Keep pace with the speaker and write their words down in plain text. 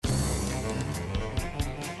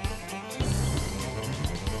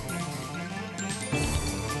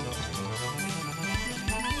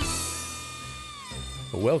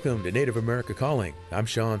welcome to Native America Calling. I'm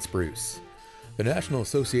Sean Spruce. The National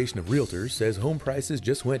Association of Realtors says home prices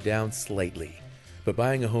just went down slightly, but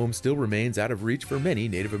buying a home still remains out of reach for many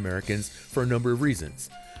Native Americans for a number of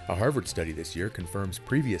reasons. A Harvard study this year confirms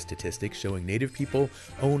previous statistics showing Native people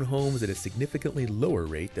own homes at a significantly lower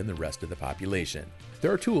rate than the rest of the population.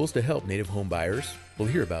 There are tools to help Native home buyers. We'll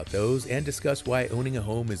hear about those and discuss why owning a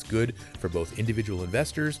home is good for both individual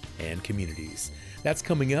investors and communities. That's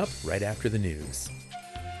coming up right after the news.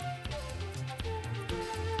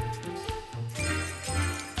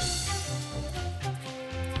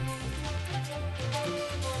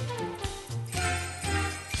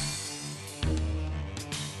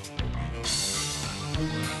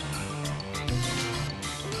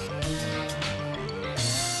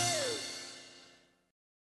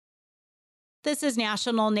 This is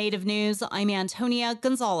National Native News. I'm Antonia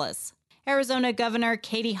Gonzalez. Arizona Governor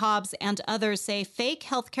Katie Hobbs and others say fake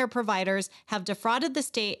healthcare providers have defrauded the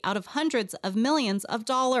state out of hundreds of millions of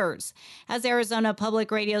dollars. As Arizona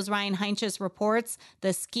Public Radio's Ryan Heinches reports,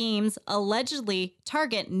 the schemes allegedly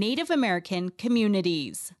target Native American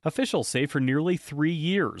communities. Officials say for nearly 3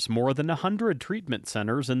 years, more than 100 treatment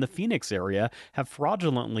centers in the Phoenix area have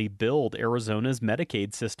fraudulently billed Arizona's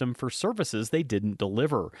Medicaid system for services they didn't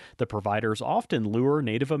deliver. The providers often lure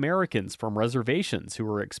Native Americans from reservations who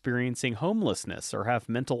are experiencing homelessness or have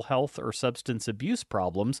mental health or substance abuse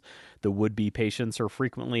problems. The would-be patients are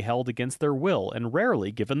frequently held against their will and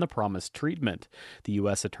rarely given the promised treatment. The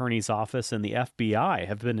U.S. Attorney's Office and the FBI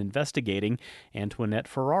have been investigating. Antoinette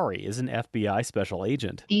Ferrari is an FBI special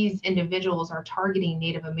agent. These individuals are targeting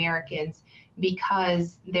Native Americans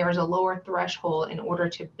because there's a lower threshold in order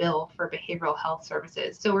to bill for behavioral health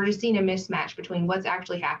services. So we're just seeing a mismatch between what's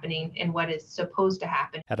actually happening and what is supposed to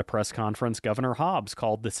happen. At a press conference, Governor Hobbs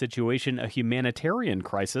called the situation a humanitarian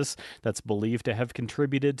crisis that's believed to have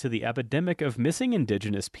contributed to the epidemic of missing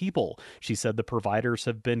Indigenous people. She said the providers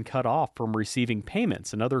have been cut off from receiving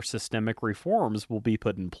payments and other systemic reforms will be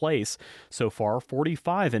put in place. So far,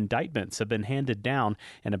 45 indictments have been handed down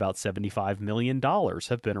and about $75 million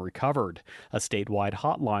have been recovered. A statewide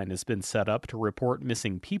hotline has been set up to report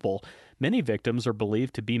missing people. Many victims are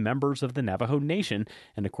believed to be members of the Navajo Nation,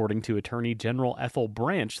 and according to Attorney General Ethel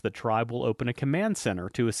Branch, the tribe will open a command center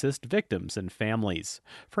to assist victims and families.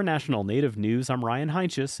 For National Native News, I'm Ryan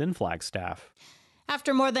Heinches in Flagstaff.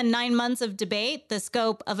 After more than 9 months of debate, the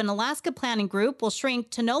scope of an Alaska planning group will shrink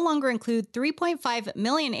to no longer include 3.5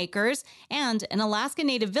 million acres and an Alaska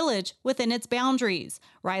Native village within its boundaries.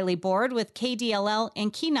 Riley Board with KDLL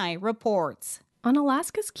and Kenai reports. On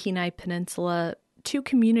Alaska's Kenai Peninsula, two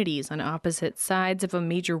communities on opposite sides of a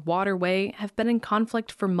major waterway have been in conflict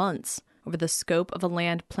for months over the scope of a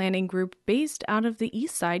land planning group based out of the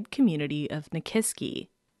east side community of Nikiski.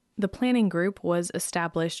 The planning group was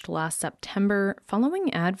established last September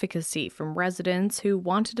following advocacy from residents who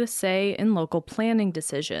wanted a say in local planning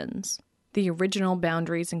decisions. The original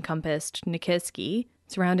boundaries encompassed Nikiski,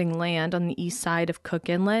 surrounding land on the east side of Cook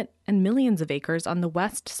Inlet, and millions of acres on the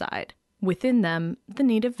west side. Within them, the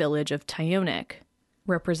native village of Tyonek.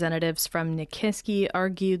 Representatives from Nikiski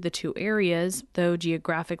argued the two areas, though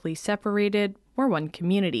geographically separated, were one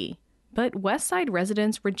community. But West Side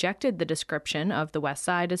residents rejected the description of the West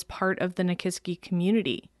Side as part of the Nikiski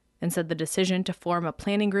community and said the decision to form a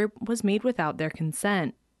planning group was made without their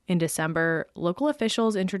consent. In December, local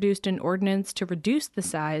officials introduced an ordinance to reduce the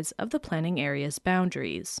size of the planning area's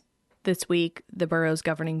boundaries. This week, the borough's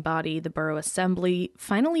governing body, the Borough Assembly,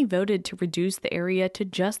 finally voted to reduce the area to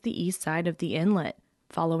just the east side of the inlet,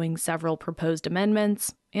 following several proposed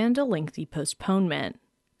amendments and a lengthy postponement.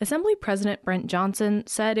 Assembly President Brent Johnson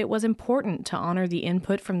said it was important to honor the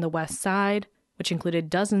input from the West Side, which included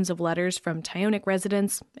dozens of letters from Tyonek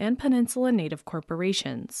residents and Peninsula Native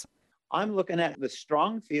corporations. I'm looking at the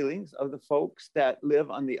strong feelings of the folks that live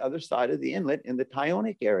on the other side of the inlet in the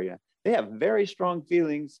Tyonek area. They have very strong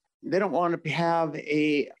feelings. They don't want to have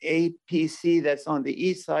a APC that's on the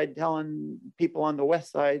east side telling people on the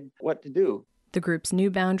west side what to do. The group's new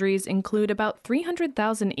boundaries include about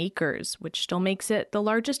 300,000 acres, which still makes it the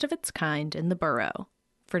largest of its kind in the borough.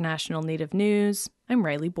 For National Native News, I'm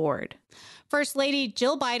Riley Board. First Lady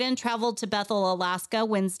Jill Biden traveled to Bethel, Alaska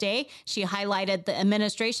Wednesday. She highlighted the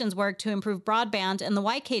administration's work to improve broadband in the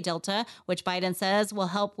YK Delta, which Biden says will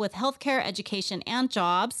help with healthcare, education, and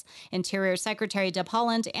jobs. Interior Secretary Deb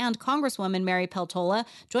Haaland and Congresswoman Mary Peltola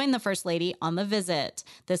joined the First Lady on the visit.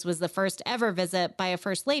 This was the first ever visit by a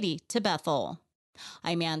First Lady to Bethel.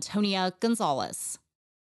 I'm Antonia Gonzalez.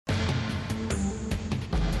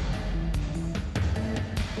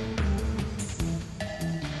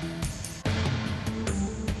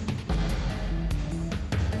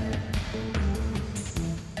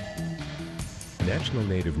 National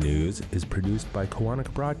Native News is produced by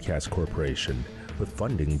Koahnic Broadcast Corporation with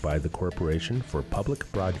funding by the Corporation for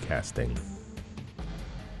Public Broadcasting.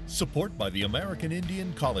 Support by the American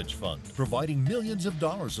Indian College Fund, providing millions of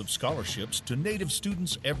dollars of scholarships to Native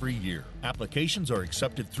students every year. Applications are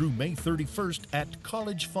accepted through May 31st at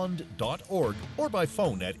collegefund.org or by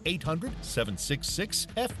phone at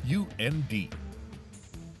 800-766-FUND.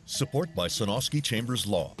 Support by Sonosky Chambers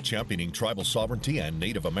Law, championing tribal sovereignty and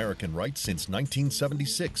Native American rights since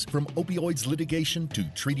 1976. From opioids litigation to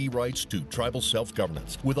treaty rights to tribal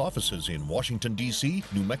self-governance. With offices in Washington, D.C.,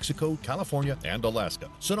 New Mexico, California, and Alaska.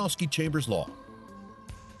 Sonosky Chambers Law.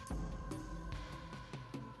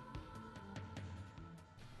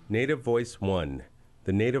 Native Voice One,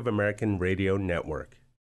 the Native American Radio Network.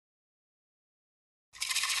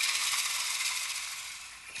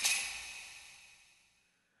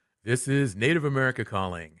 This is Native America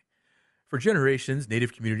Calling. For generations,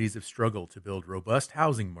 Native communities have struggled to build robust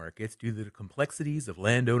housing markets due to the complexities of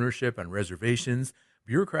land ownership on reservations,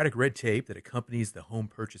 bureaucratic red tape that accompanies the home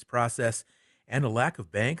purchase process, and a lack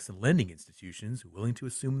of banks and lending institutions willing to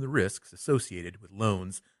assume the risks associated with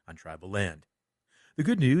loans on tribal land. The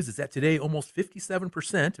good news is that today almost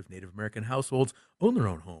 57% of Native American households own their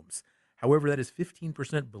own homes. However, that is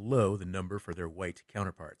 15% below the number for their white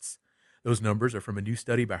counterparts. Those numbers are from a new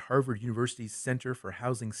study by Harvard University's Center for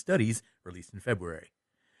Housing Studies released in February.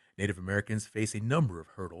 Native Americans face a number of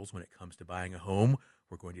hurdles when it comes to buying a home.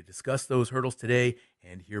 We're going to discuss those hurdles today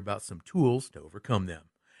and hear about some tools to overcome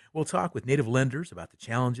them. We'll talk with Native lenders about the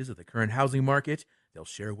challenges of the current housing market. They'll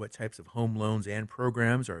share what types of home loans and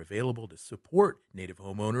programs are available to support Native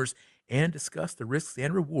homeowners and discuss the risks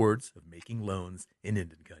and rewards of making loans in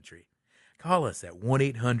Indian country. Call us at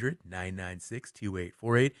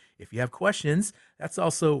 1-800-996-2848. If you have questions, that's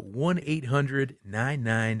also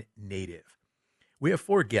 1-800-99-NATIVE. We have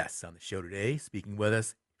 4 guests on the show today. Speaking with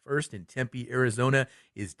us first in Tempe, Arizona,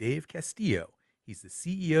 is Dave Castillo. He's the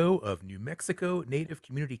CEO of New Mexico Native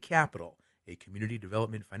Community Capital, a community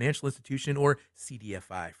development financial institution, or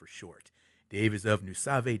CDFI for short. Dave is of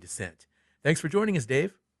Nusave descent. Thanks for joining us,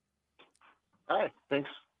 Dave. Hi, thanks.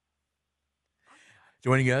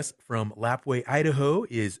 Joining us from Lapwai, Idaho,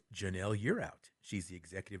 is Janelle Yearout. She's the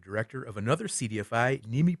executive director of another CDFI,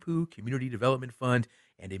 Nimiipuu Community Development Fund,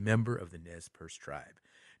 and a member of the Nez Perce tribe.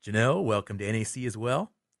 Janelle, welcome to NAC as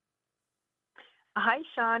well. Hi,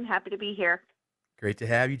 Sean. Happy to be here. Great to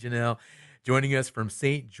have you, Janelle. Joining us from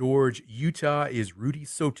St. George, Utah, is Rudy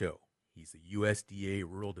Soto. He's the USDA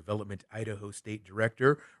Rural Development Idaho State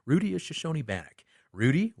Director. Rudy is Shoshone-Bannock.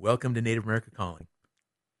 Rudy, welcome to Native America Calling.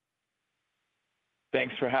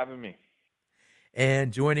 Thanks for having me.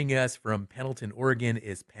 And joining us from Pendleton, Oregon,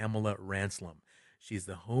 is Pamela Ranslum. She's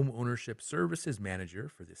the Home Ownership Services Manager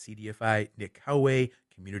for the CDFI Nikauwe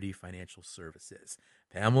Community Financial Services.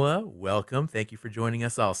 Pamela, welcome. Thank you for joining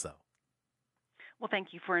us also. Well,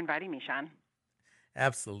 thank you for inviting me, Sean.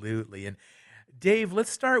 Absolutely. And Dave, let's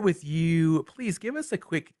start with you. Please give us a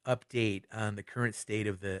quick update on the current state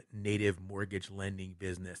of the Native mortgage lending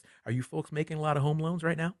business. Are you folks making a lot of home loans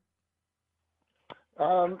right now?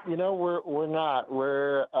 We're not.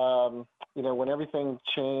 We're when everything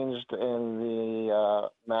changed in the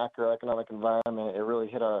macroeconomic environment, it really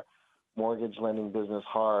hit our mortgage lending business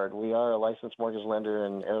hard. We are a licensed mortgage lender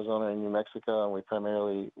in Arizona and New Mexico, and we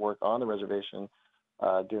primarily work on the reservation,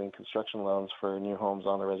 doing construction loans for new homes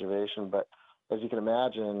on the reservation. But as you can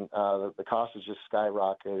imagine, the cost has just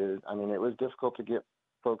skyrocketed. I mean, it was difficult to get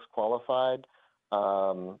folks qualified,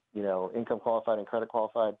 income qualified and credit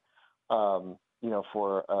qualified.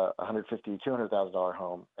 For a $150,000, $200,000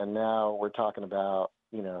 home. And now we're talking about,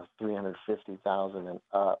 $350,000 and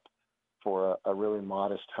up for a really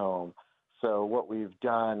modest home. So what we've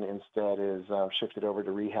done instead is shifted over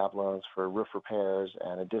to rehab loans for roof repairs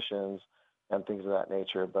and additions and things of that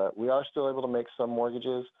nature. But we are still able to make some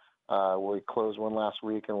mortgages. We closed one last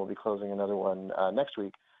week and we'll be closing another one next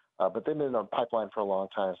week. But they've been in our pipeline for a long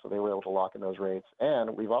time, so they were able to lock in those rates.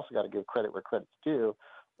 And we've also got to give credit where credit's due.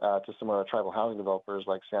 To some of our tribal housing developers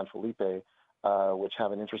like San Felipe, which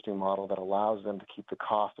have an interesting model that allows them to keep the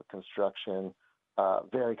cost of construction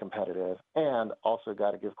very competitive, and also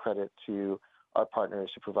got to give credit to our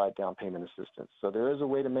partners who provide down payment assistance. So there is a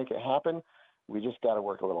way to make it happen. We just got to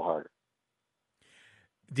work a little harder.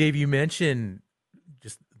 Dave, you mentioned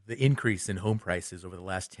just the increase in home prices over the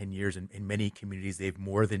last 10 years. In many communities, they've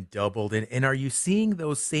more than doubled. And are you seeing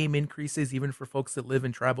those same increases even for folks that live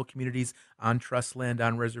in tribal communities on trust land,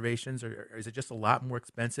 on reservations? Or is it just a lot more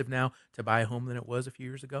expensive now to buy a home than it was a few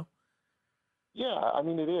years ago? Yeah, I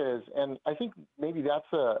mean, it is. And I think maybe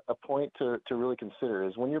that's a point to really consider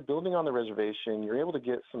is when you're building on the reservation, you're able to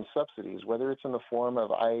get some subsidies, whether it's in the form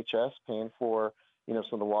of IHS paying for, some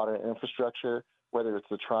of the water infrastructure, whether it's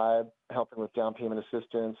the tribe helping with down payment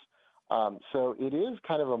assistance. So it is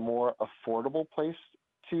kind of a more affordable place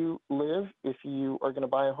to live if you are going to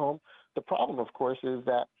buy a home. The problem, of course, is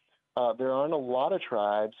that there aren't a lot of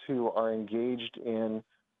tribes who are engaged in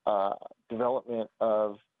development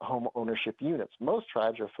of home ownership units. Most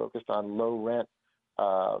tribes are focused on low rent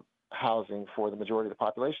housing for the majority of the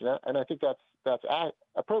population, and I think that's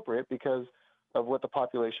appropriate because of what the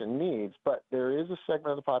population needs. But there is a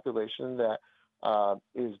segment of the population that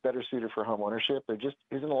is better suited for home ownership. There just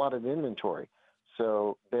isn't a lot of inventory,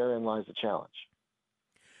 so therein lies the challenge.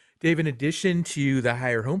 Dave, in addition to the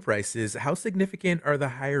higher home prices, how significant are the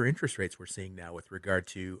higher interest rates we're seeing now with regard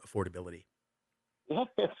to affordability? Yeah,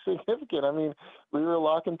 it's significant. I mean, we were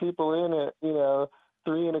locking people in at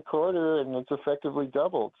 3.25%, and it's effectively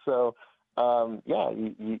doubled. So,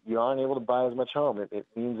 you aren't able to buy as much home. It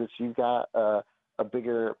means that you've got a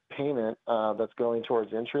bigger payment that's going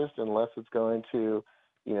towards interest, and less it's going to,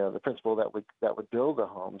 the principal that would build a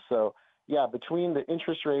home. So, yeah, between the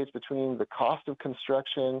interest rates, between the cost of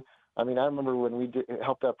construction. I mean, I remember when we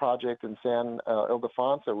helped that project in San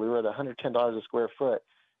Ildefonso, we were at $110 a square foot,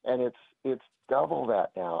 and it's double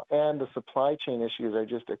that now. And the supply chain issues are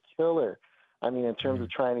just a killer. I mean, in terms of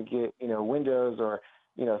trying to get, windows or,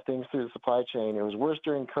 things through the supply chain. It was worse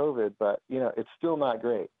during COVID, but, it's still not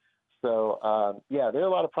great. So, there are a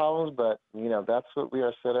lot of problems, but, that's what we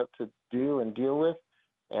are set up to do and deal with.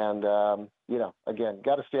 And, again,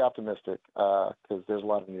 got to stay optimistic because there's a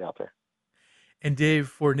lot of need out there. And Dave,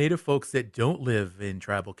 for Native folks that don't live in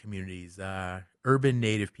tribal communities, urban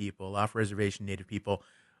Native people, off-reservation Native people,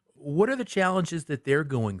 what are the challenges that they're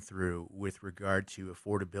going through with regard to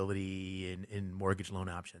affordability and mortgage loan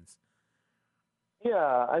options? Yeah,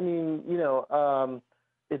 I mean,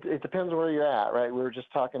 it depends where you're at, right? We were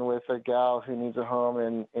just talking with a gal who needs a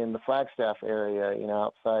home in the Flagstaff area,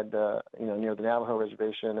 outside near the Navajo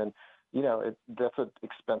reservation, and that's an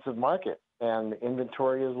expensive market, and the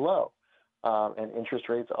inventory is low, and interest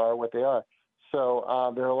rates are what they are.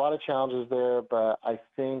 So there are a lot of challenges there, but I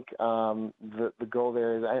think the goal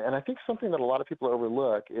there is, and I think something that a lot of people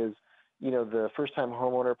overlook is, the first-time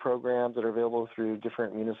homeowner programs that are available through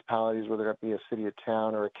different municipalities, whether it be a city, a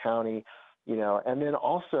town, or a county, and then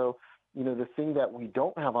also, the thing that we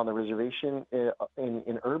don't have on the reservation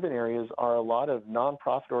in urban areas are a lot of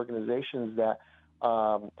nonprofit organizations that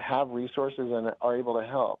have resources and are able to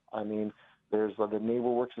help. I mean, there's the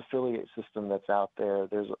Naval Works affiliate system that's out there.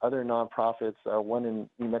 There's other nonprofits, one in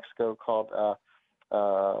New Mexico called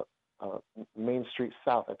Main Street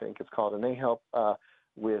South, I think it's called, and they help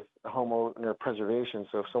with homeowner preservation.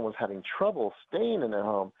 So if someone's having trouble staying in their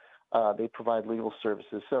home, they provide legal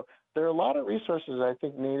services. So there are a lot of resources I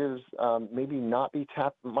think natives might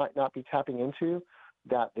not be tapping into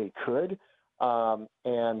that they could, and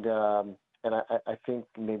I think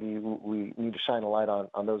maybe we need to shine a light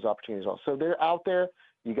on those opportunities also. So they're out there.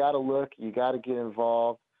 You got to look. You got to get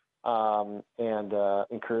involved, and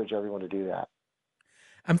encourage everyone to do that.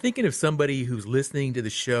 I'm thinking of somebody who's listening to the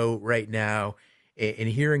show right now and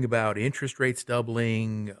hearing about interest rates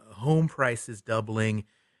doubling, home prices doubling,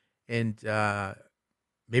 and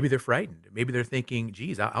maybe they're frightened. Maybe they're thinking,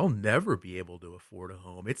 geez, I'll never be able to afford a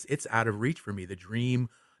home. It's out of reach for me,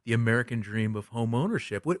 the American dream of home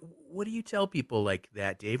ownership. What do you tell people like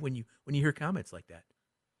that, Dave, when you hear comments like that?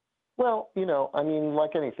 Well, I mean,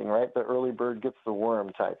 like anything, right? The early bird gets the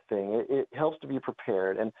worm type thing. It helps to be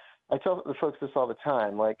prepared. And I tell the folks this all the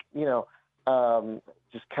time, like,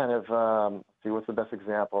 just kind of see what's the best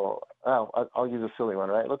example. I'll use a silly one,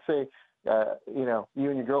 right? Let's say, you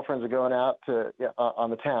and your girlfriends are going out to on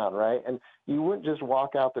the town, right? And you wouldn't just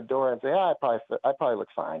walk out the door and say, I probably look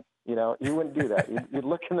fine. You wouldn't do that. You'd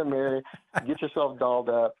look in the mirror, get yourself dolled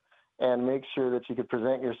up, and make sure that you could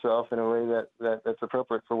present yourself in a way that's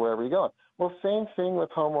appropriate for wherever you're going. Well, same thing with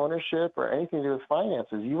home ownership or anything to do with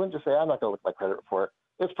finances. You wouldn't just say, I'm not going to look at my credit report.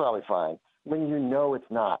 It's probably fine, when you know it's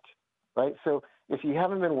not, right? So if you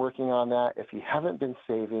haven't been working on that, if you haven't been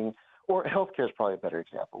saving, or healthcare is probably a better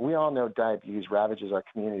example. We all know diabetes ravages our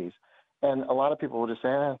communities. And a lot of people will just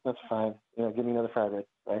say, that's fine. Give me another fried egg,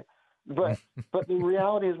 right? But the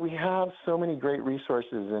reality is we have so many great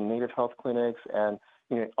resources in native health clinics and,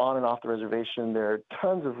 on and off the reservation. There are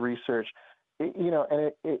tons of research,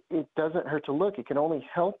 and it doesn't hurt to look. It can only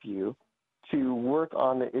help you to work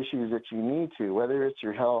on the issues that you need to, whether it's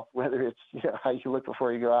your health, whether it's how you look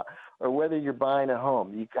before you go out, or whether you're buying a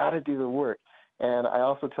home. You got to do the work. And I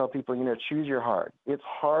also tell people, choose your hard. It's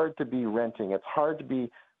hard to be renting. It's hard to be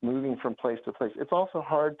moving from place to place. It's also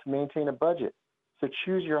hard to maintain a budget. So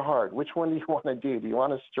choose your hard. Which one do you want to do? Do you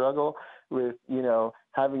want to struggle with,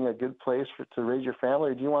 having a good place to raise your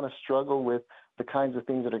family, or do you want to struggle with the kinds of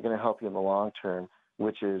things that are going to help you in the long term,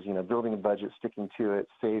 which is, building a budget, sticking to it,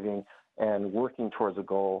 saving, and working towards a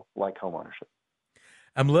goal like homeownership?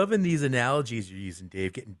 I'm loving these analogies you're using,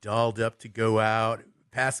 Dave, getting dolled up to go out.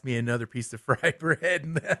 Pass me another piece of fried bread,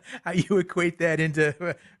 and how you equate that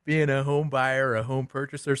into being a home buyer, a home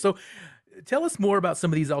purchaser. So tell us more about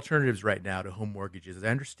some of these alternatives right now to home mortgages. As I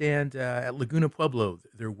understand, at Laguna Pueblo,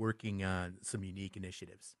 they're working on some unique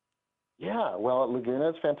initiatives. Yeah, well, at Laguna,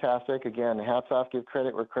 it's fantastic. Again, hats off, give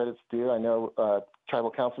credit where credit's due. I know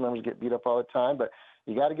tribal council members get beat up all the time, but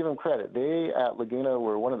you got to give them credit. They, at Laguna,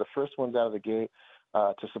 were one of the first ones out of the gate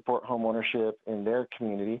to support home ownership in their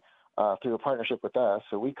community through a partnership with us.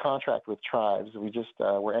 So we contract with tribes. We just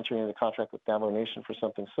we're entering into contract with Navajo Nation for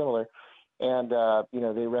something similar. And,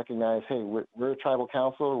 they recognize, hey, we're a tribal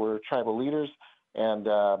council, we're tribal leaders, and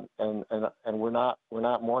we're not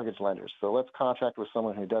mortgage lenders. So let's contract with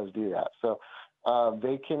someone who does do that. So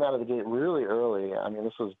they came out of the gate really early. I mean,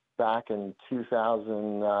 this was back in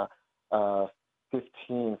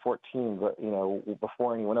 2015, 14, but,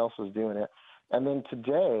 before anyone else was doing it. And then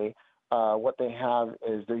today, what they have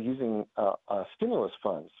is they're using stimulus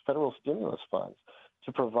funds, federal stimulus funds,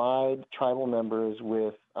 to provide tribal members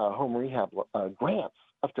with home rehab grants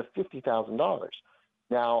up to $50,000.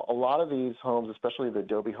 Now, a lot of these homes, especially the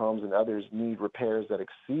Adobe homes and others, need repairs that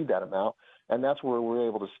exceed that amount, and that's where we're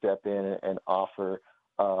able to step in and offer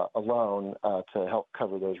a loan to help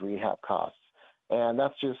cover those rehab costs. And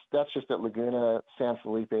that's just at Laguna. San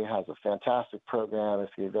Felipe has a fantastic program. If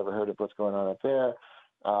you've ever heard of what's going on up there,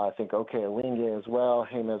 I think Okealinge as well,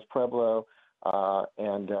 Jemez Pueblo,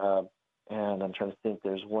 and I'm trying to think.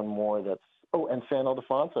 There's one more and San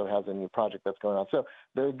Ildefonso has a new project that's going on. So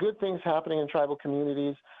there are good things happening in tribal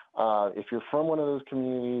communities. If you're from one of those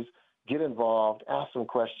communities, get involved, ask some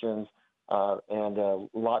questions, and a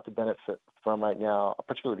lot to benefit from right now,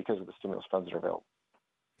 particularly because of the stimulus funds that are available.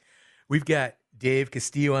 We've got Dave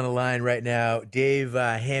Castillo on the line right now. Dave,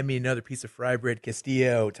 hand me another piece of fry bread,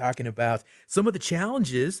 Castillo, talking about some of the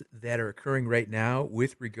challenges that are occurring right now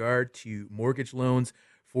with regard to mortgage loans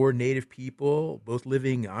for Native people, both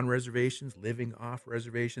living on reservations, living off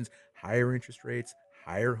reservations, higher interest rates,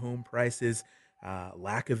 higher home prices,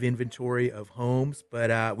 lack of inventory of homes.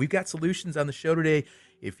 But we've got solutions on the show today.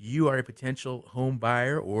 If you are a potential home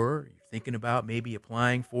buyer, or you're thinking about maybe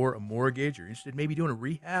applying for a mortgage, or interested in maybe doing a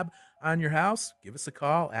rehab on your house, give us a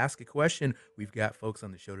call, ask a question. We've got folks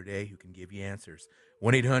on the show today who can give you answers.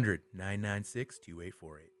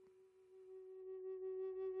 1-800-996-2848.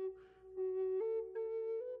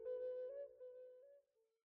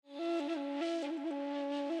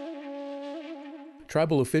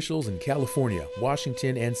 Tribal officials in California,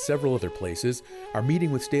 Washington, and several other places are meeting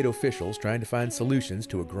with state officials trying to find solutions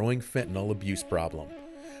to a growing fentanyl abuse problem.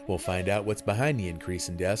 We'll find out what's behind the increase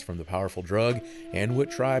in deaths from the powerful drug and what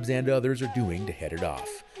tribes and others are doing to head it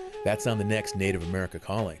off. That's on the next Native America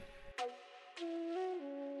Calling.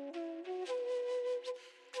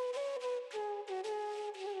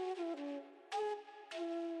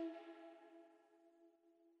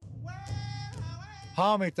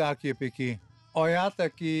 Hamitaki piki,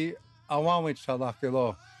 oyataki awamit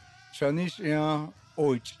salakelo, chanish ya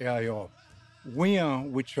oich ayo,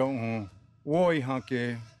 wian wichon, woi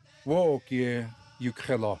hanke, wookie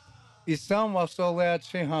yukrelo. Isam wasolat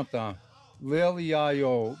chehanta,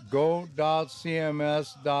 liliayo,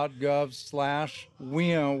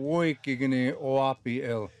 go.cms.gov/wian woikigini oapi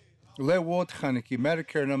el. Le wot haniki,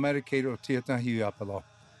 Medicare no Medicaid o tietna hiapelo.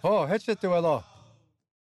 Oh, hetchetuelo.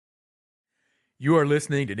 You are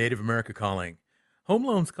listening to Native America Calling. Home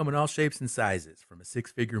loans come in all shapes and sizes, from a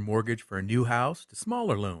six-figure mortgage for a new house to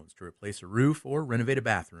smaller loans to replace a roof or renovate a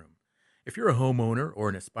bathroom. If you're a homeowner or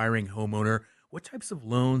an aspiring homeowner, what types of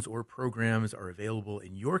loans or programs are available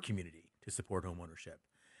in your community to support homeownership?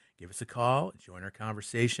 Give us a call and join our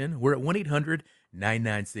conversation. We're at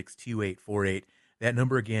 1-800-996-2848. That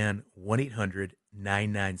number again,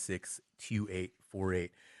 1-800-996-2848.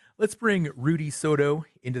 Let's bring Rudy Soto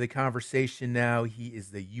into the conversation now. He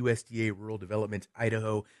is the USDA Rural Development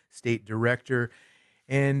Idaho State Director.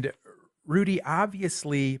 And Rudy,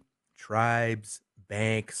 obviously, tribes,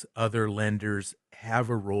 banks, other lenders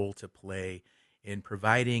have a role to play in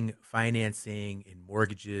providing financing and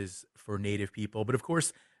mortgages for Native people. But of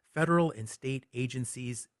course, federal and state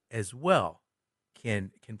agencies as well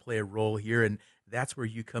can play a role here. And that's where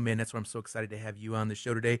you come in. That's why I'm so excited to have you on the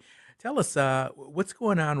show today. Tell us what's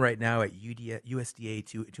going on right now at USDA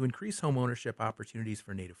to increase home ownership opportunities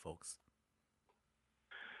for Native folks.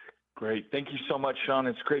 Great. Thank you so much, Sean.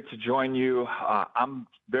 It's great to join you. I'm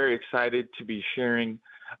very excited to be sharing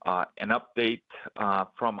an update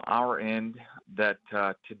from our end that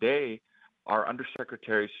today our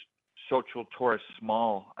Undersecretary Xochitl Torres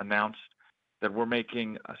Small announced that we're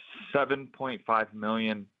making $7.5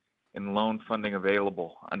 million in loan funding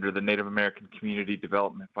available under the Native American Community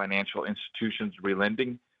Development Financial Institutions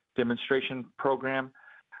Relending Demonstration Program.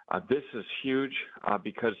 This is huge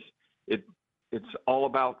because it's all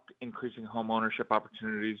about increasing home ownership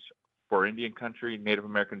opportunities for Indian country, Native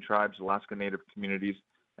American tribes, Alaska Native communities,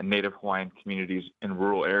 and Native Hawaiian communities in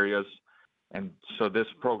rural areas. And so this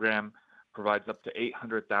program provides up to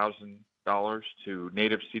 $800,000 to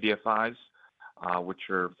Native CDFIs, which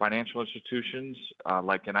are financial institutions.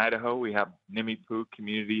 Like in Idaho, we have Nimiipuu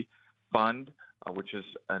Community Fund, which is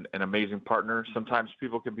an amazing partner. Sometimes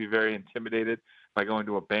people can be very intimidated by going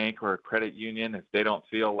to a bank or a credit union if they don't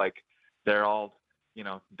feel like they're all,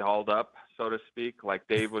 dolled up, so to speak, like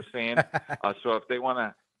Dave was saying. So if they want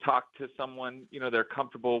to talk to someone, they're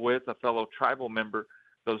comfortable with, a fellow tribal member,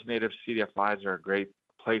 those Native CDFIs are a great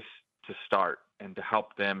place to start and to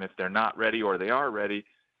help them if they're not ready or they are ready,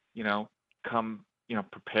 come,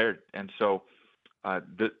 prepared. And so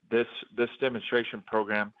this demonstration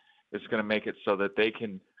program is going to make it so that they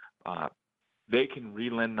can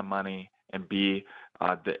relend the money and be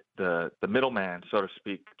the middleman, so to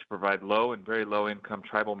speak, to provide low and very low income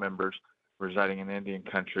tribal members residing in Indian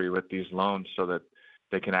country with these loans so that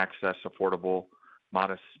they can access affordable,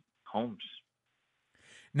 modest homes.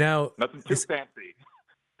 Now, nothing too fancy.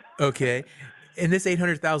 Okay. And this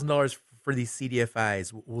 $800,000 for these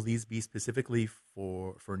CDFIs, will these be specifically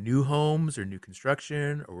for new homes or new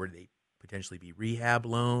construction, or would they potentially be rehab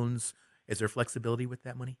loans? Is there flexibility with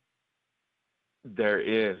that money? There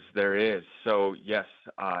is. So yes,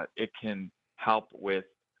 it can help with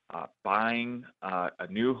buying a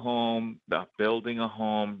new home, building a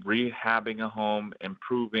home, rehabbing a home,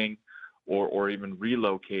 improving, or even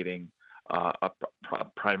relocating a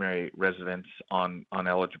primary residence on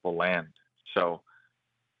eligible land. So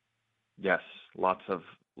yes, lots of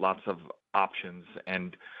options,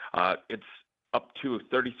 and it's up to a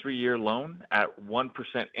 33-year loan at 1%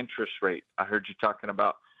 interest rate. I heard you talking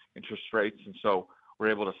about interest rates, and so we're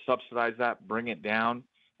able to subsidize that, bring it down,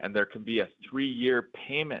 and there can be a 3-year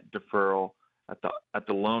payment deferral at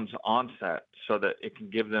the loan's onset, so that it can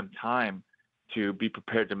give them time to be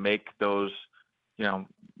prepared to make those,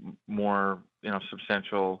 more,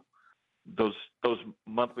 substantial, those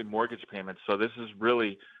monthly mortgage payments. So this is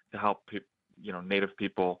really to help Native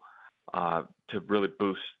people to really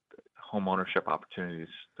boost home ownership opportunities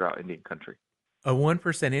throughout Indian country. A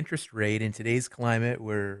 1% interest rate in today's climate,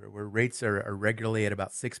 where rates are regularly at about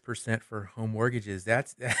 6% for home mortgages,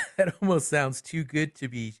 that almost sounds too good to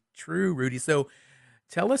be true, Rudy. So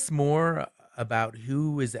tell us more about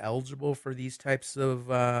who is eligible for these types of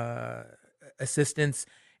assistance,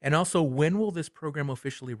 and also when will this program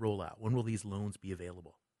officially roll out? When will these loans be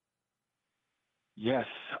available? Yes.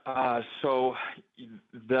 So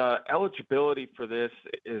the eligibility for this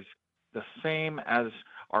is the same as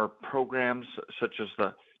our programs, such as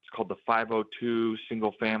it's called the 502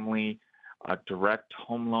 Single Family Direct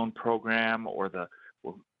Home Loan Program, or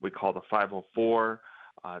we call the 504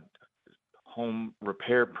 Home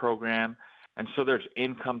Repair Program. And so there's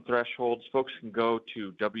income thresholds. Folks can go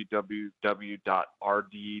to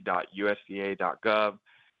www.rd.usda.gov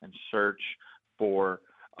and search for,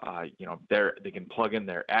 they can plug in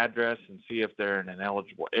their address and see if they're in an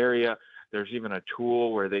eligible area. There's even a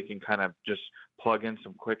tool where they can kind of just plug in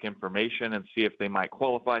some quick information and see if they might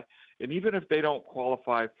qualify. And even if they don't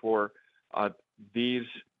qualify for these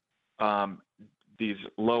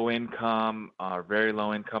low income, very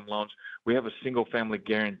low income loans, we have a single family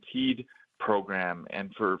guaranteed program.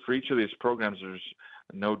 And for each of these programs, there's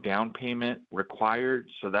no down payment required.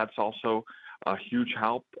 So that's also a huge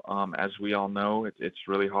help. As we all know, it's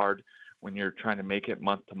really hard when you're trying to make it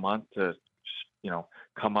month to month to,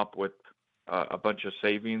 come up with a bunch of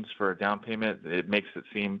savings for a down payment. It makes it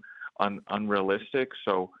seem unrealistic.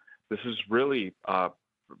 So this is really,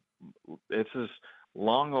 this is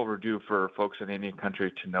long overdue for folks in Indian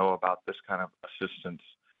country to know about this kind of assistance.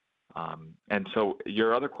 And so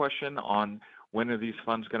your other question on when are these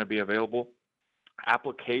funds going to be available?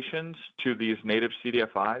 Applications to these Native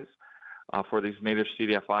CDFIs, for these Native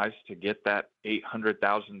CDFIs to get that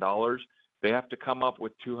 $800,000, they have to come up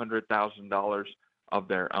with $200,000 of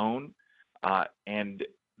their own. And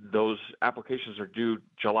those applications are due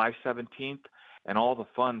July 17th. and all the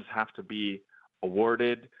funds have to be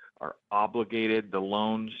awarded or obligated, the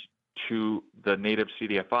loans to the native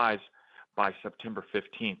CDFIs by September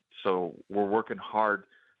 15th. So we're working hard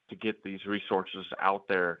to get these resources out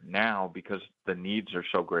there now because the needs are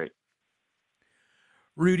so great.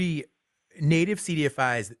 Rudy, native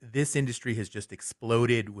CDFIs, this industry has just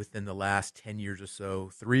exploded within the last 10 years or so.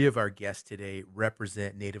 3 of our guests today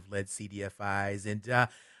represent native-led CDFIs. And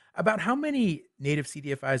about how many native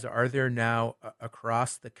CDFIs are there now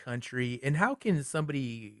across the country? And how can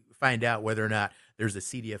somebody find out whether or not there's a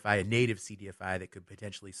CDFI, a native CDFI, that could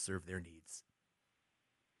potentially serve their needs?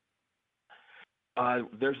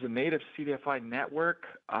 There's the Native CDFI Network.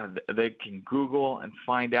 They can Google and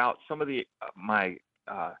find out. Some of my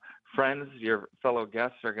friends, your fellow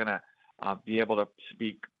guests, are going to be able to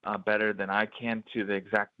speak better than I can to the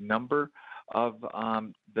exact number of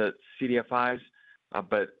the CDFIs,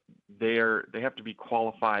 but they have to be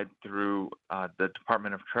qualified through the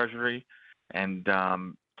Department of Treasury, and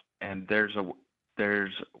there's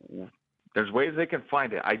ways they can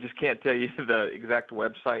find it. I just can't tell you the exact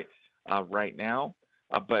website right now,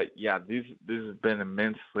 but yeah, these have been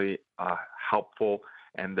immensely helpful.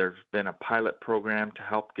 And there's been a pilot program to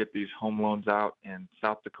help get these home loans out in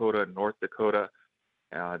South Dakota and North Dakota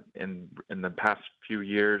in the past few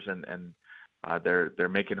years, and they're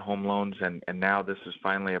making home loans, and now this is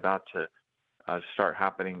finally about to start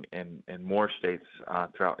happening in more states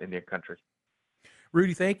throughout Indian country.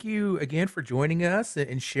 Rudy, thank you again for joining us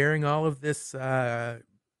and sharing all of this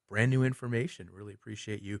brand new information. Really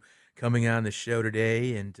appreciate you coming on the show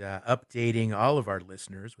today and updating all of our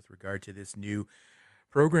listeners with regard to this new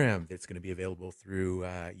program that's going to be available through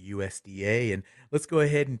USDA. And let's go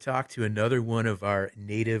ahead and talk to another one of our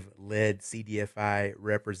native-led CDFI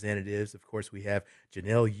representatives. Of course, we have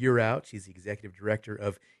Janelle Urout. She's the executive director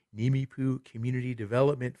of Nimiipuu Community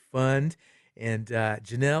Development Fund. And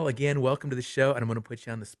Janelle, again, welcome to the show. And I'm going to put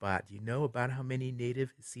you on the spot. Do you know about how many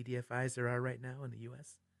native CDFIs there are right now in the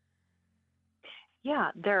U.S.?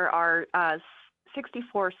 Yeah, there are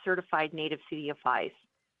 64 certified native CDFIs.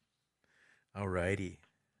 All righty.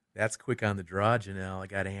 That's quick on the draw, Janelle. I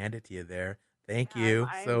got to hand it to you there. Thank you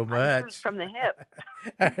so much. I'm from the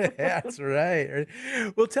hip. That's right.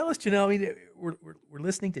 Well, tell us, Janelle, I mean, we're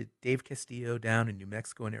listening to Dave Castillo down in New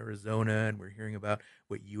Mexico and Arizona, and we're hearing about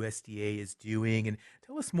what USDA is doing. And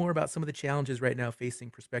tell us more about some of the challenges right now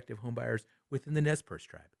facing prospective homebuyers within the Nez Perce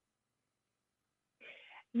tribe.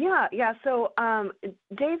 Yeah. So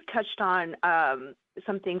Dave touched on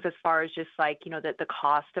some things as far as just like, the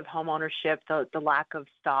cost of home ownership, the lack of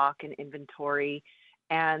stock and inventory,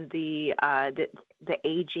 and the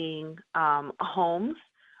aging homes.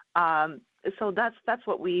 So that's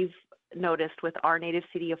what we've noticed with our native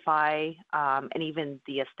CDFI and even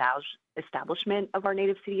the establishment of our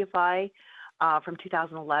native CDFI from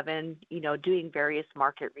 2011, doing various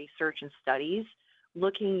market research and studies,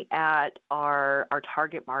 looking at our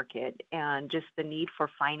target market and just the need for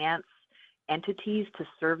finance entities to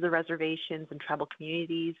serve the reservations and tribal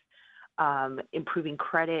communities, improving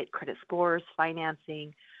credit scores,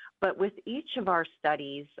 financing. But with each of our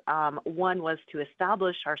studies, one was to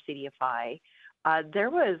establish our CDFI. There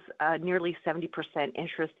was nearly 70%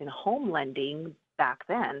 interest in home lending back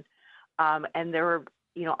then, and there were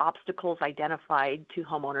obstacles identified to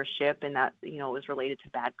home ownership, and that was related to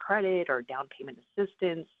bad credit or down payment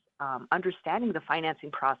assistance, understanding the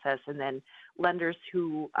financing process, and then lenders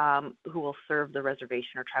who will serve the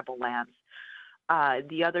reservation or tribal lands.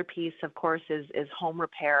 The other piece, of course, is home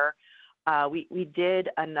repair. We did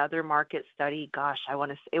another market study. Gosh,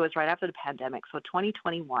 it was right after the pandemic, so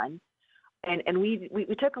 2021. And we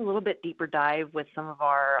took a little bit deeper dive with some of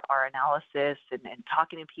our analysis and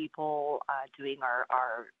talking to people, doing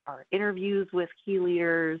our interviews with key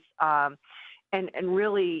leaders, and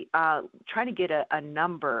really trying to get a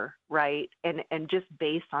number, right? And just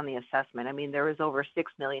based on the assessment, I mean, there was over $6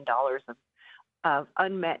 million of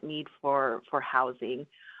unmet need for housing,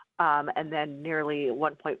 and then nearly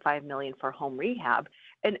 $1.5 million for home rehab.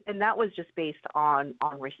 And that was just based on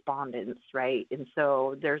respondents, right? And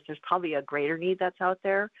so there's probably a greater need that's out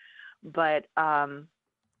there, but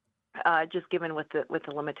just given with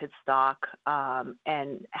the limited stock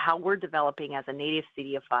and how we're developing as a native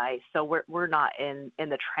CDFI, so we're not in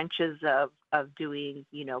the trenches of doing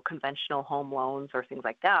conventional home loans or things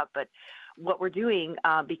like that, but what we're doing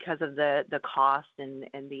because of the cost and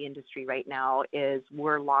the industry right now is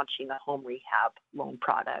we're launching a home rehab loan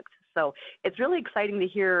product. So it's really exciting to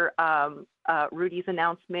hear Rudy's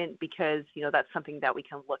announcement because, that's something that we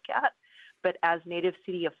can look at. But as native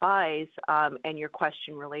CDFIs, and your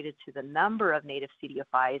question related to the number of native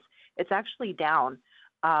CDFIs, it's actually down.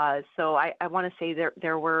 So I want to say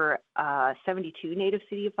there were 72 Native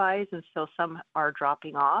CDFIs, and so some are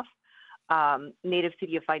dropping off. Native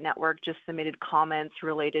CDFI Network just submitted comments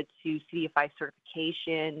related to CDFI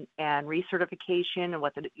certification and recertification and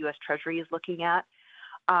what the U.S. Treasury is looking at.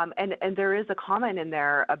 And there is a comment in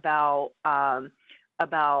there about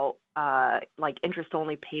like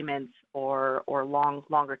interest-only payments or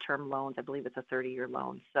longer-term loans. I believe it's a 30-year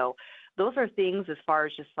loan. So those are things as far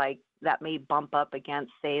as just like that may bump up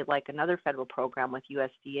against, say, like another federal program with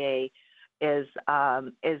USDA is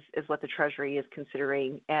what the Treasury is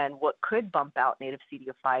considering, and what could bump out Native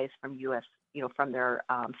CDFIs from U.S. From their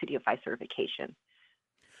CDFI certification.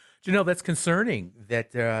 Janelle, that's concerning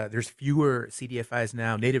that there's fewer CDFIs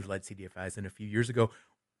now, native-led CDFIs, than a few years ago.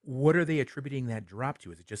 What are they attributing that drop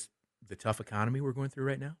to? Is it just the tough economy we're going through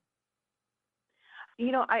right now?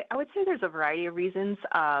 I would say there's a variety of reasons.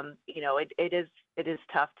 It is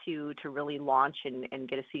tough to really launch and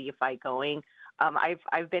get a CDFI going.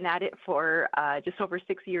 I've been at it for just over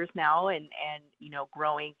 6 years now, and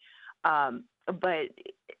growing. But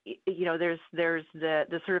there's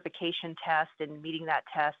the certification test and meeting that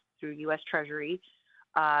test through U.S. Treasury.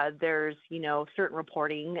 There's certain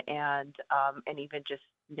reporting and even just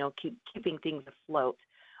keeping things afloat.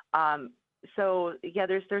 So yeah,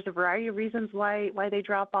 there's a variety of reasons why they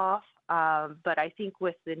drop off. But I think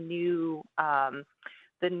with the new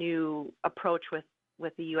approach with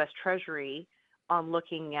the U.S. Treasury on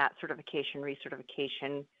looking at certification,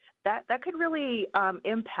 recertification, that could really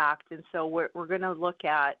impact. And so we're going to look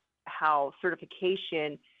at how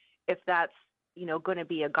certification, if that's going to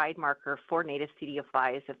be a guide marker for Native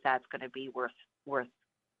CDFIs, if that's going to be worth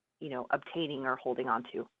obtaining or holding on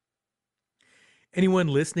to. Anyone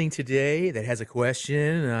listening today that has a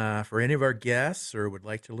question for any of our guests or would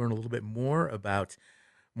like to learn a little bit more about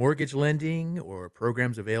mortgage lending or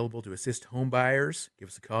programs available to assist home buyers, give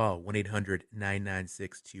us a call,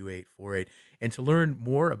 1-800-996-2848. And to learn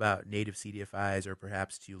more about Native CDFIs or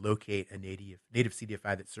perhaps to locate a Native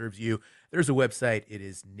CDFI that serves you, there's a website. It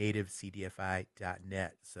is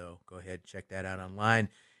nativecdfi.net. So go ahead, check that out online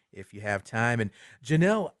if you have time. And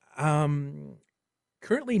Janelle,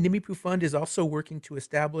 currently Nimipu Fund is also working to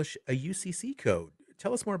establish a UCC code.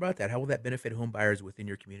 Tell us more about that. How will that benefit home buyers within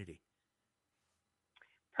your community?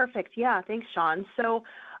 Perfect. Yeah, thanks, Sean. So,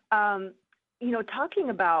 talking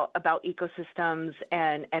about ecosystems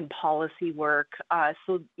and policy work.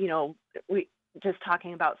 We just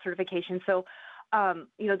talking about certification. So,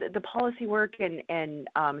 the policy work and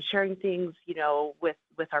sharing things,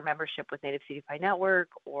 with our membership with Native CDFI Network,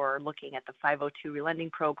 or looking at the 502 relending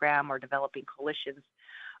program, or developing coalitions.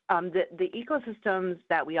 The ecosystems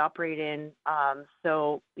that we operate in.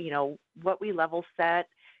 What we level set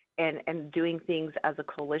and doing things as a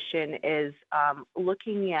coalition is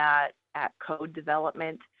looking at code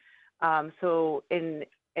development. So in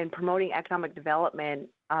promoting economic development,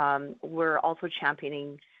 we're also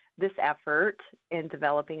championing this effort in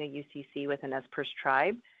developing a UCC with an Nez Perce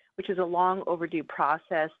tribe, which is a long overdue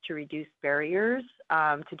process to reduce barriers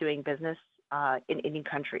to doing business in any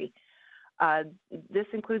country. This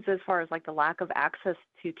includes as far as like the lack of access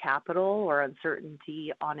to capital or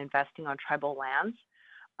uncertainty on investing on tribal lands.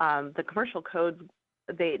 The commercial codes,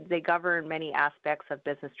 they govern many aspects of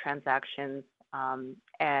business transactions,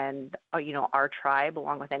 and our tribe,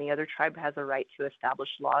 along with any other tribe, has a right to establish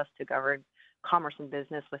laws to govern commerce and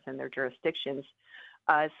business within their jurisdictions.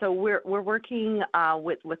 So we're working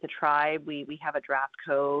with the tribe. We have a draft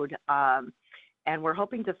code, and we're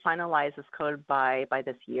hoping to finalize this code by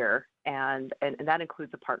this year, and that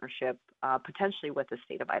includes a partnership potentially with the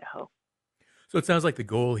state of Idaho. So it sounds like the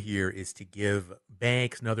goal here is to give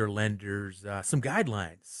banks and other lenders some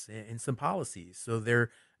guidelines and some policies so they're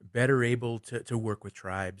better able to work with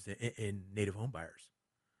tribes and Native home buyers.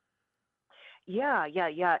 Yeah.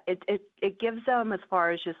 It gives them, as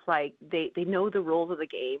far as just like they know the rules of the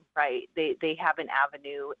game, right? They have an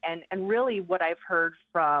avenue, and really what I've heard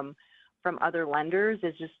from other lenders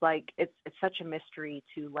is just like it's such a mystery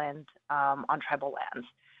to lend on tribal lands.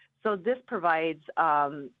 So this provides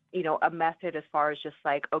a method as far as just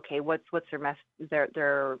like, okay, what's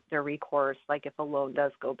their recourse, like if a loan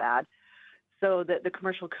does go bad. So the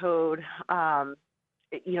commercial code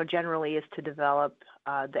generally is to develop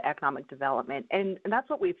the economic development, and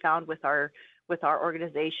that's what we found with our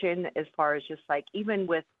organization, as far as just like even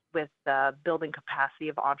with building capacity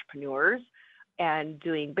of entrepreneurs and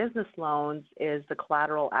doing business loans, is the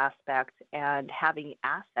collateral aspect and having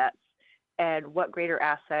assets. And what greater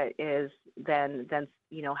asset is than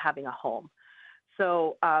having a home.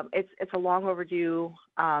 So it's a long overdue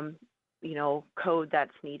code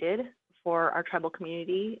that's needed for our tribal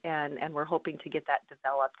community, and we're hoping to get that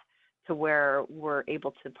developed to where we're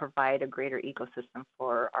able to provide a greater ecosystem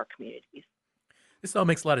for our communities. This all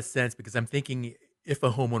makes a lot of sense because I'm thinking if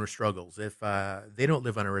a homeowner struggles, if they don't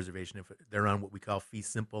live on a reservation, if they're on what we call fee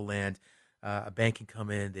simple land, a bank can come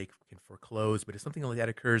in, they can foreclose. But if something like that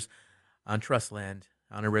occurs on trust land,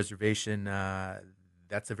 on a reservation,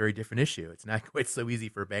 that's a very different issue. It's not quite so easy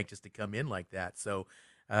for a bank just to come in like that. So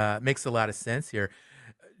it makes a lot of sense here.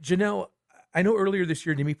 Janelle, I know earlier this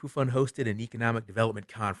year, Nimipu Fund hosted an economic development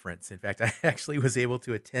conference. In fact, I actually was able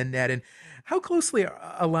to attend that. And how closely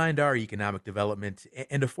aligned are economic development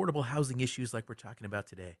and affordable housing issues like we're talking about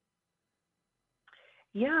today?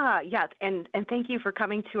 Yeah, and thank you for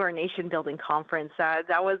coming to our nation building conference.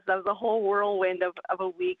 That was a whole whirlwind of a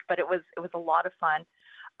week, but it was a lot of fun.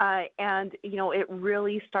 And it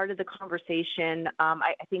really started the conversation.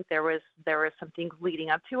 I think there was some things leading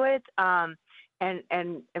up to it. And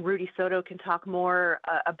Rudy Soto can talk more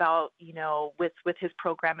about with his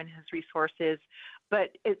program and his resources, but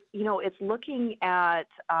it's looking at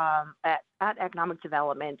economic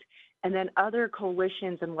development and then other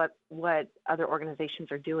coalitions and what other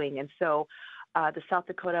organizations are doing. And so the South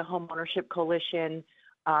Dakota Homeownership Coalition,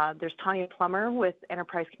 there's Tanya Plummer with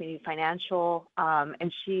Enterprise Community Financial,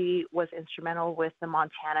 and she was instrumental with the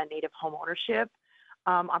Montana Native Homeownership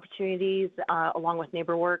opportunities along with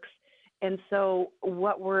NeighborWorks. And so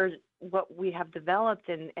what we have developed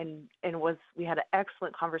and we had an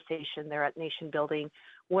excellent conversation there at Nation Building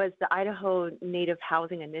was the Idaho Native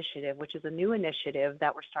Housing Initiative, which is a new initiative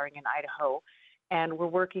that we're starting in Idaho. And we're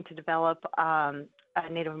working to develop a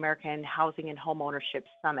Native American Housing and Homeownership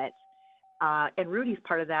Summit. And Rudy's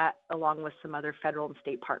part of that along with some other federal and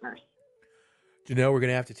state partners. Janelle, we're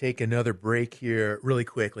going to have to take another break here really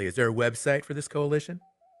quickly. Is there a website for this coalition?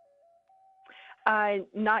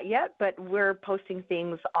 Not yet, but we're posting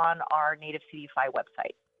things on our Native CDFI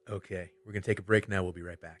website. Okay, we're going to take a break now. We'll be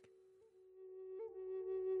right back.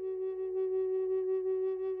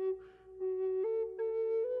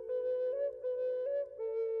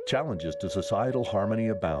 Challenges to societal harmony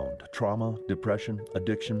abound. Trauma, depression,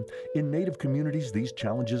 addiction. In Native communities, these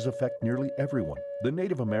challenges affect nearly everyone. The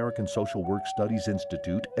Native American Social Work Studies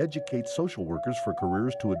Institute educates social workers for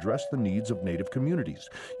careers to address the needs of Native communities.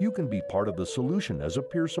 You can be part of the solution as a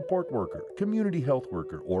peer support worker, community health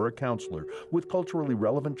worker, or a counselor with culturally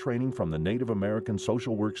relevant training from the Native American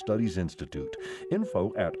Social Work Studies Institute.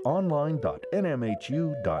 Info at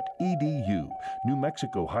online.nmhu.edu. New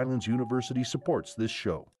Mexico Highlands University supports this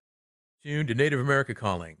show. Tuned to Native America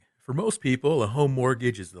Calling. For most people, a home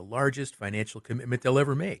mortgage is the largest financial commitment they'll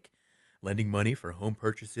ever make. Lending money for home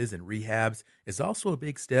purchases and rehabs is also a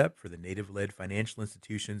big step for the Native-led financial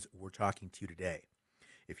institutions we're talking to today.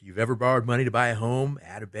 If you've ever borrowed money to buy a home,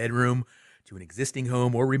 add a bedroom to an existing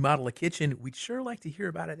home, or remodel a kitchen, we'd sure like to hear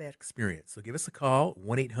about that experience. So give us a call,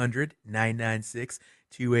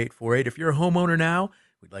 1-800-996-2848. If you're a homeowner now,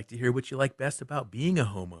 we'd like to hear what you like best about being a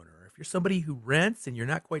homeowner. If you're somebody who rents and you're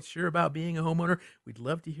not quite sure about being a homeowner, we'd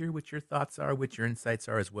love to hear what your thoughts are, what your insights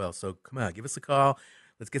are as well. So come on, give us a call.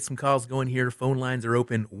 Let's get some calls going here. Phone lines are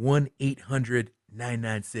open,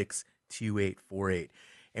 1-800-996-2848.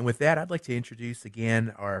 And with that, I'd like to introduce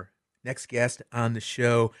again our next guest on the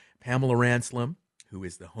show, Pamela Ranslum, who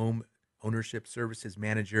is the Home Ownership Services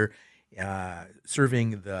Manager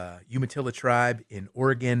serving the Umatilla tribe in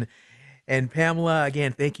Oregon. And Pamela,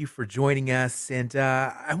 again, thank you for joining us. And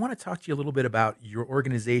I want to talk to you a little bit about your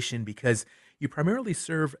organization because you primarily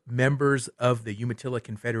serve members of the Umatilla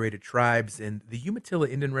Confederated Tribes, and the Umatilla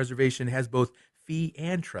Indian Reservation has both fee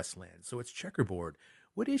and trust land, so it's checkerboard.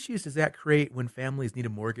 What issues does that create when families need a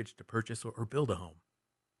mortgage to purchase or build a home?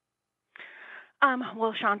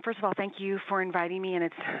 Well, Sean, first of all, thank you for inviting me, and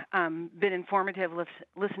it's been informative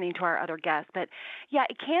listening to our other guests. But yeah,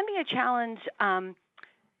 it can be a challenge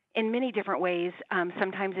in many different ways.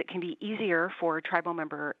 Sometimes it can be easier for a tribal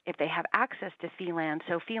member if they have access to fee land.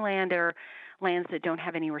 So fee land are lands that don't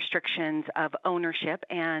have any restrictions of ownership,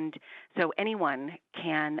 and so anyone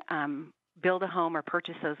can build a home or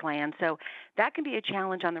purchase those lands. So that can be a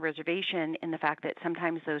challenge on the reservation in the fact that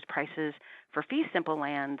sometimes those prices for fee simple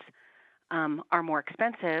lands are more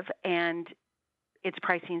expensive, and it's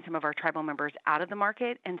pricing some of our tribal members out of the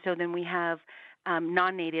market. And so then we have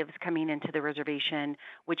non-natives coming into the reservation,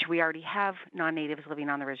 which we already have non-natives living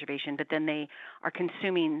on the reservation, but then they are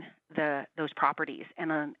consuming those properties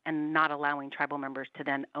and not allowing tribal members to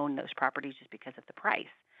then own those properties just because of the price.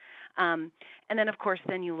 And then, of course,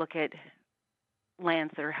 then you look at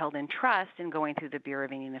lands that are held in trust and going through the Bureau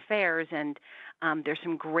of Indian Affairs, and there's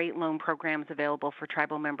some great loan programs available for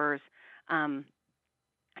tribal members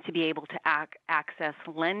to be able to access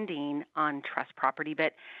lending on trust property,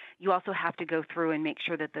 but you also have to go through and make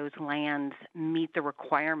sure that those lands meet the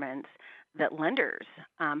requirements that lenders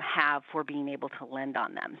have for being able to lend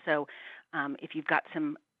on them. So if you've got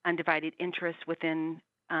some undivided interest within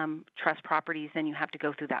trust properties, then you have to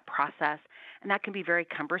go through that process. And that can be very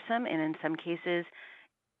cumbersome and in some cases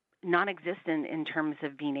non-existent in terms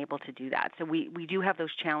of being able to do that. So we do have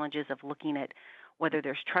those challenges of looking at whether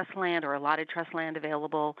there's trust land or allotted trust land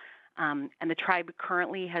available. And the tribe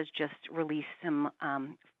currently has just released some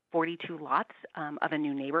 42 lots of a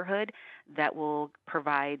new neighborhood that will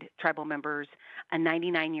provide tribal members a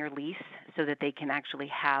 99-year lease so that they can actually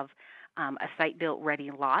have a site-built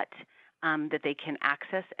ready lot that they can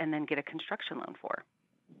access and then get a construction loan for.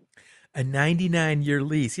 A 99-year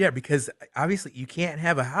lease. Yeah, because obviously you can't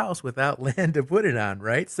have a house without land to put it on,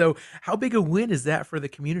 right? So how big a win is that for the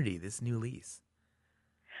community, this new lease?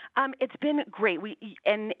 It's been great.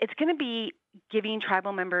 And it's going to be giving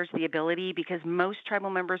tribal members the ability, because most tribal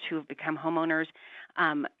members who have become homeowners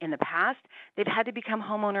in the past, they've had to become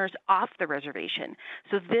homeowners off the reservation.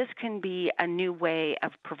 So this can be a new way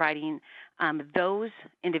of providing those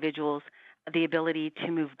individuals the ability to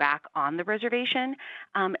move back on the reservation.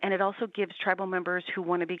 And it also gives tribal members who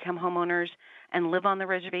want to become homeowners and live on the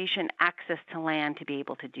reservation access to land to be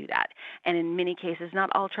able to do that. And in many cases, not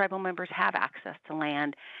all tribal members have access to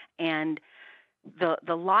land. And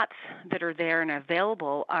the lots that are there and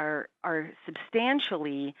available are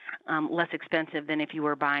substantially less expensive than if you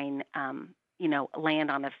were buying, land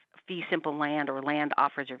on a fee simple land or land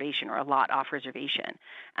off reservation or a lot off reservation.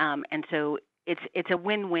 And so it's a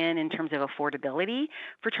win-win in terms of affordability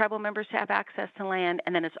for tribal members to have access to land,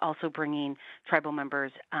 and then it's also bringing tribal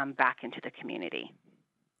members back into the community.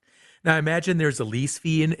 Now, I imagine there's a lease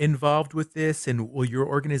fee involved with this, and will your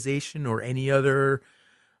organization or any other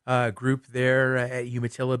group there at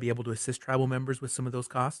Umatilla be able to assist tribal members with some of those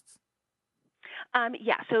costs?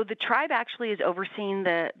 So the tribe actually is overseeing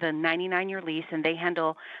the 99-year lease, and they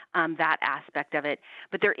handle that aspect of it.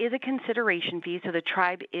 But there is a consideration fee, so the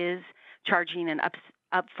tribe is charging an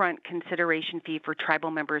upfront consideration fee for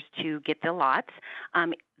tribal members to get the lots.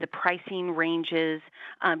 The pricing ranges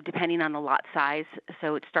depending on the lot size,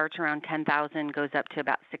 so it starts around $10,000, goes up to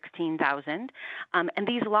about $16,000. And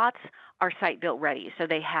these lots are site-built ready, so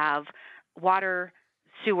they have water,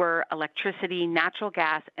 sewer, electricity, natural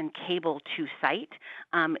gas, and cable to site.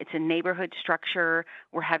 It's a neighborhood structure.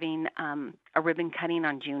 We're having a ribbon cutting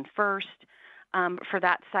on June 1st for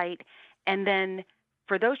that site. And then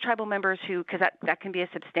for those tribal members who, because that can be a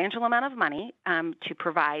substantial amount of money to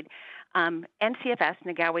provide, NCFS,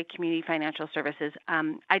 Nagawe Community Financial Services,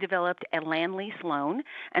 I developed a land lease loan,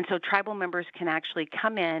 and so tribal members can actually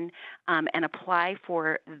come in and apply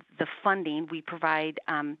for the funding. We provide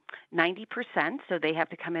 90%, so they have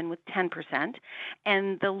to come in with 10%,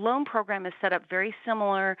 and the loan program is set up very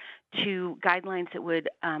similar to guidelines that would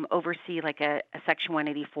oversee like a Section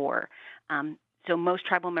 184. So most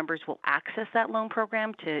tribal members will access that loan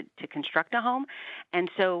program to construct a home. And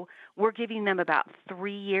so we're giving them about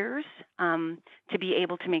 3 years to be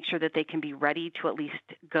able to make sure that they can be ready to at least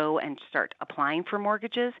go and start applying for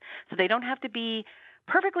mortgages. So they don't have to be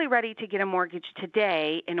perfectly ready to get a mortgage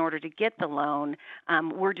today in order to get the loan.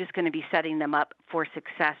 We're just going to be setting them up for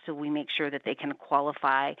success so we make sure that they can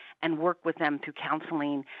qualify and work with them through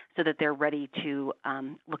counseling so that they're ready to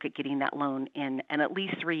look at getting that loan in at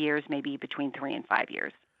least 3 years, maybe between 3 and 5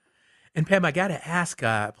 years. And Pam, I got to ask,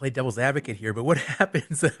 play devil's advocate here, but what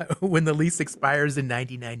happens when the lease expires in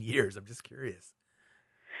 99 years? I'm just curious.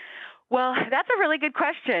 Well, that's a really good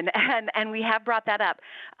question, and we have brought that up.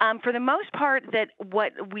 For the most part, that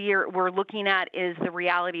what we're looking at is the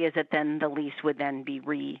reality is that then the lease would then be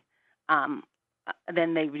re-sign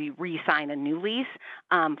a new lease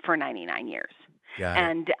for 99 years. Got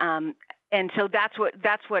it. And so that's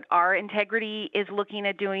what our integrity is looking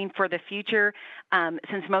at doing for the future.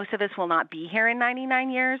 Since most of us will not be here in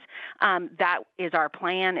 99 years, that is our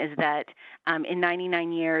plan, is that in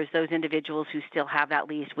 99 years, those individuals who still have that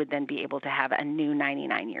lease would then be able to have a new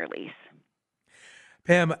 99-year lease.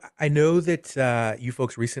 Pam, I know that you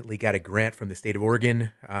folks recently got a grant from the state of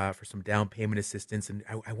Oregon for some down payment assistance, and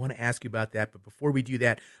I want to ask you about that. But before we do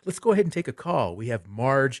that, let's go ahead and take a call. We have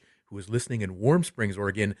Marge, who is listening in Warm Springs,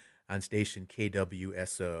 Oregon, on station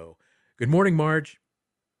KWSO. Good morning, Marge.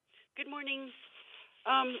 Good morning.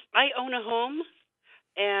 I own a home,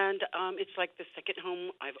 and it's like the second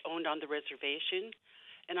home I've owned on the reservation,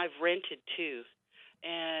 and I've rented too.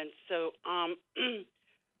 And so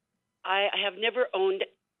I have never owned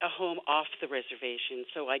a home off the reservation,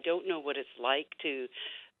 so I don't know what it's like to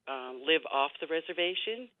live off the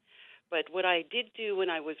reservation. But what I did do when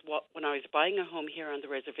I was buying a home here on the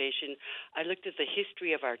reservation, I looked at the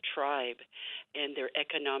history of our tribe and their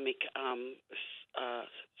economic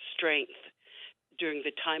strength during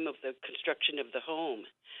the time of the construction of the home,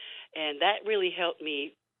 and that really helped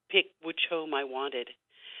me pick which home I wanted.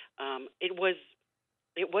 It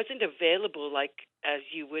wasn't available like as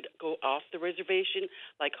you would go off the reservation,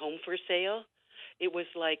 like home for sale. It was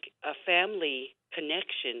like a family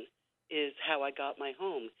connection is how I got my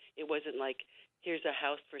home. It wasn't like, here's a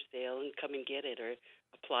house for sale and come and get it or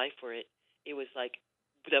apply for it. It was like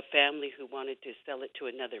the family who wanted to sell it to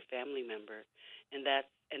another family member. And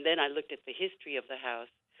then I looked at the history of the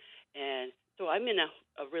house. And so I'm in a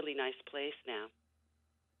really nice place now.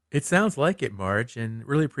 It sounds like it, Marge, and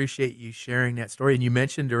really appreciate you sharing that story. And you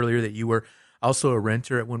mentioned earlier that you were also a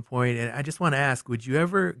renter at one point. And I just want to ask, would you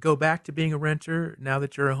ever go back to being a renter now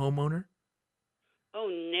that you're a homeowner? Oh,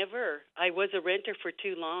 never. I was a renter for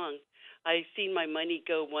too long. I've seen my money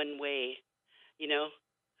go one way,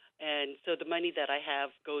 and so the money that I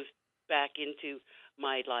have goes back into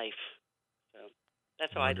my life. So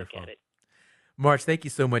that's how Wonderful. I look at it. Marge, thank you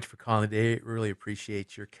so much for calling today. Really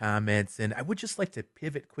appreciate your comments. And I would just like to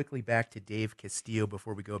pivot quickly back to Dave Castillo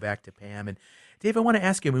before we go back to Pam. And Dave, I want to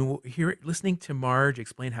ask you, listening to Marge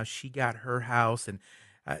explain how she got her house, and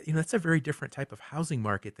that's a very different type of housing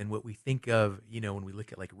market than what we think of, when we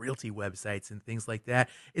look at like realty websites and things like that.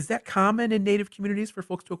 Is that common in Native communities for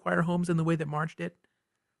folks to acquire homes in the way that Marge did?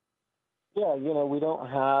 Yeah, we don't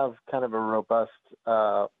have kind of a robust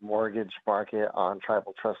mortgage market on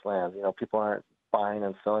tribal trust lands. People aren't buying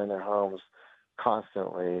and selling their homes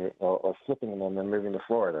constantly or flipping them and moving to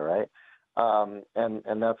Florida, right?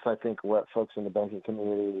 And that's, I think, what folks in the banking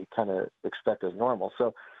community kind of expect as normal.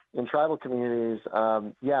 So in tribal communities,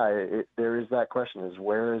 there is that question: is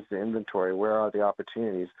where is the inventory? Where are the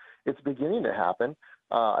opportunities? It's beginning to happen.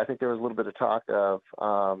 I think there was a little bit of talk of,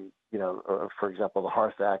 for example, the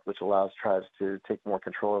Hearth Act, which allows tribes to take more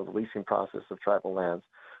control of the leasing process of tribal lands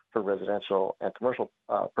for residential and commercial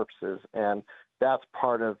purposes, and that's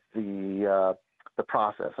part of the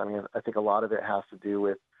process. I mean, I think a lot of it has to do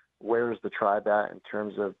with where is the tribe at in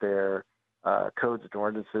terms of their codes and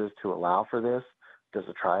ordinances to allow for this. Does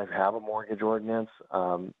the tribe have a mortgage ordinance?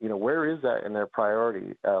 Where is that in their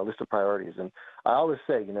list of priorities? And I always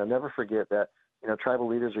say, never forget that, tribal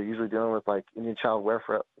leaders are usually dealing with like Indian Child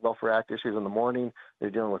Welfare Act issues in the morning. They're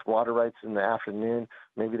dealing with water rights in the afternoon.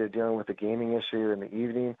 Maybe they're dealing with a gaming issue in the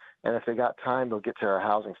evening. And if they got time, they'll get to our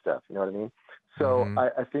housing stuff. You know what I mean? So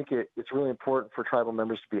I think it's really important for tribal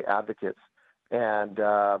members to be advocates and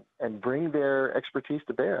bring their expertise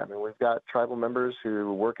to bear. I mean, we've got tribal members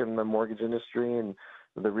who work in the mortgage industry and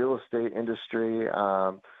the real estate industry, and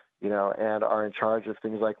are in charge of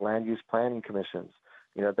things like land use planning commissions.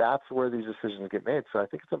 That's where these decisions get made. So I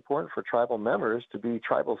think it's important for tribal members to be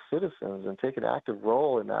tribal citizens and take an active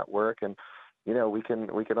role in that work. And, we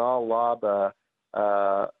can all lob,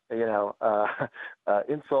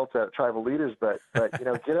 insults at tribal leaders, but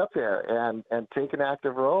get up there and take an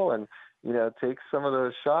active role and, take some of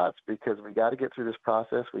those shots, because we got to get through this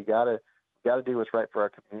process. We got to do what's right for our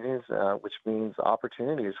communities, which means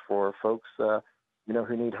opportunities for folks,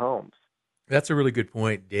 who need homes. That's a really good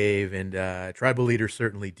point, Dave. And tribal leaders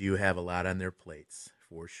certainly do have a lot on their plates,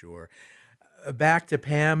 for sure. Back to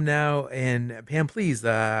Pam now. And Pam, please,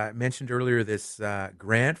 mentioned earlier this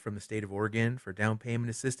grant from the state of Oregon for down payment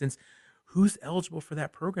assistance. Who's eligible for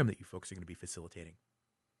that program that you folks are going to be facilitating?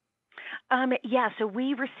 So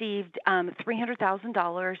we received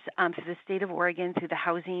 $300,000 through the state of Oregon through the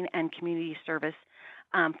Housing and Community Service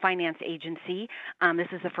Finance Agency. This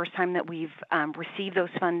is the first time that we've received those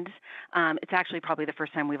funds. It's actually probably the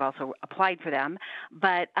first time we've also applied for them.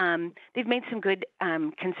 But they've made some good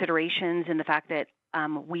considerations in the fact that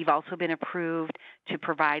we've also been approved to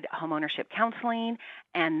provide homeownership counseling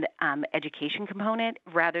and education component,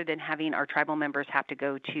 rather than having our tribal members have to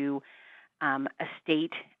go to a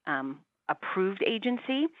state approved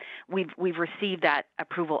agency. We've received that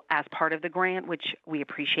approval as part of the grant, which we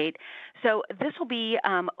appreciate. So this will be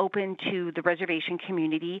open to the reservation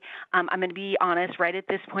community. I'm going to be honest, right at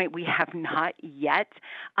this point, we have not yet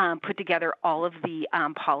put together all of the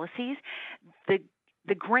policies.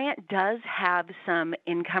 The grant does have some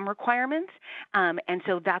income requirements, and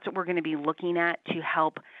so that's what we're going to be looking at to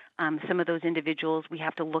help some of those individuals. We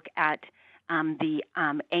have to look at the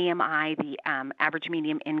AMI, the average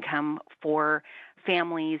median income for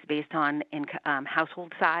families based on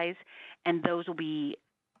household size, and those will be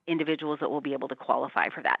individuals that will be able to qualify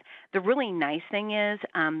for that. The really nice thing is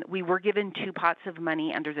we were given two pots of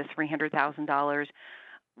money under the $300,000.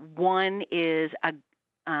 One is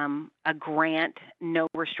a grant, no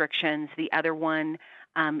restrictions. The other one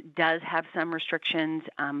does have some restrictions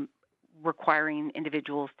requiring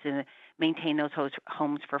individuals to maintain those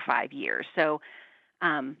homes for 5 years. So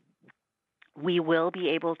we will be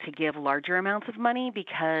able to give larger amounts of money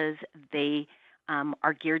because they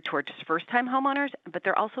are geared towards first-time homeowners, but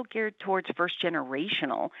they're also geared towards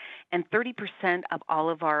first-generational. And 30% of all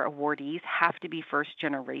of our awardees have to be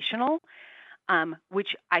first-generational, which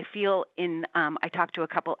I feel I talked to a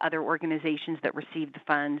couple other organizations that received the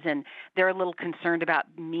funds, and they're a little concerned about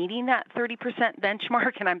meeting that 30%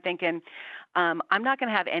 benchmark. And I'm thinking, I'm not going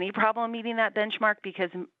to have any problem meeting that benchmark because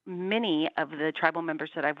many of the tribal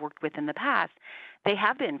members that I've worked with in the past, they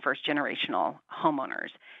have been first-generational homeowners.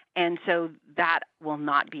 And so that will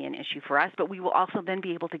not be an issue for us, but we will also then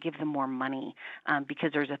be able to give them more money because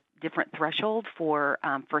there's a different threshold for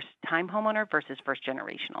first-time homeowner versus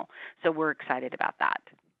first-generational. So we're excited about that.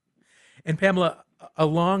 And Pamela,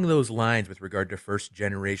 along those lines with regard to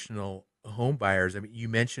first-generational home buyers, I mean, you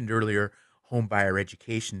mentioned earlier home buyer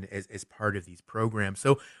education as part of these programs.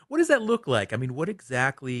 So what does that look like? I mean, what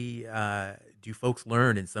exactly do folks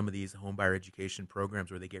learn in some of these home buyer education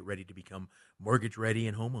programs where they get ready to become mortgage ready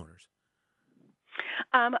and homeowners?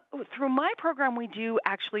 Through my program, we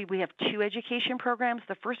have 2 education programs.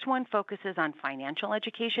 The first one focuses on financial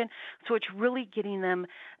education. So it's really getting them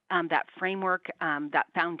that framework, that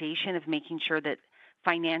foundation of making sure that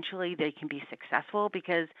financially they can be successful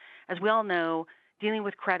because, as we all know, dealing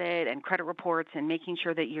with credit and credit reports and making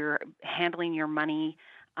sure that you're handling your money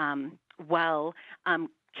well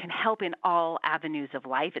can help in all avenues of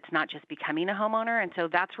life. It's not just becoming a homeowner. And so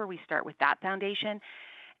that's where we start with that foundation.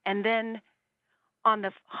 And then on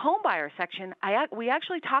the home buyer section, we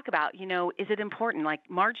actually talk about, is it important? Like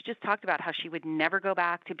Marge just talked about how she would never go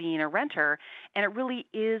back to being a renter. And it really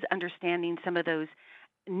is understanding some of those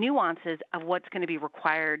nuances of what's going to be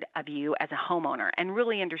required of you as a homeowner and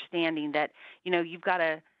really understanding that, you've got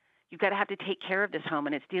to have to take care of this home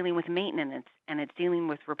and it's dealing with maintenance and it's dealing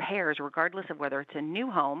with repairs regardless of whether it's a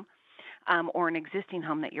new home or an existing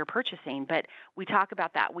home that you're purchasing. But we talk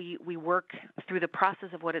about that. We work through the process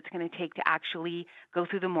of what it's going to take to actually go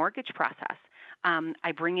through the mortgage process.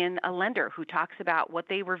 I bring in a lender who talks about what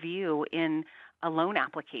they review in a loan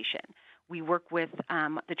application. We work with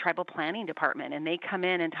the tribal planning department, and they come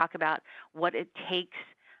in and talk about what it takes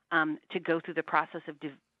to go through the process of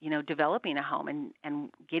developing a home and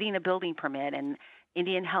getting a building permit and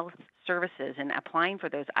Indian Health Services and applying for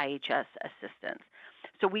those IHS assistance.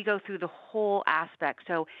 So we go through the whole aspect.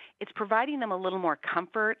 So it's providing them a little more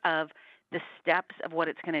comfort of the steps of what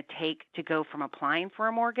it's going to take to go from applying for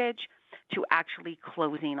a mortgage to actually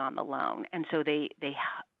closing on the loan. And so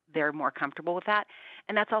they're more comfortable with that.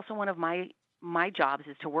 And that's also one of my jobs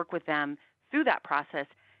is to work with them through that process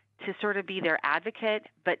to sort of be their advocate,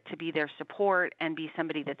 but to be their support and be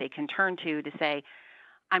somebody that they can turn to say,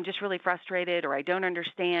 I'm just really frustrated or I don't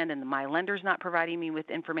understand and my lender's not providing me with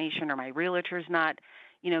information or my realtor's not,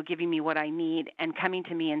 giving me what I need and coming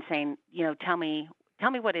to me and saying, tell me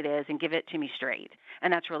what it is and give it to me straight.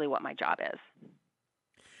 And that's really what my job is.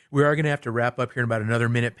 We are going to have to wrap up here in about another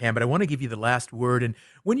minute, Pam, but I want to give you the last word. And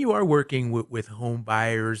when you are working with home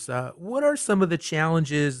buyers, what are some of the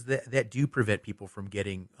challenges that do prevent people from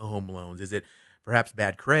getting home loans? Is it perhaps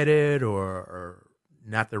bad credit or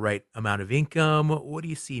not the right amount of income? What do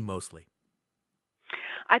you see mostly?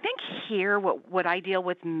 I think here what I deal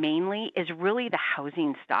with mainly is really the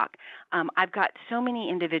housing stock. I've got so many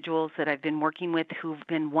individuals that I've been working with who've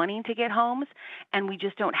been wanting to get homes, and we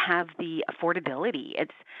just don't have the affordability.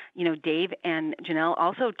 It's, Dave and Janelle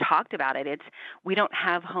also talked about it. We don't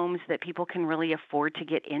have homes that people can really afford to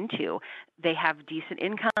get into. They have decent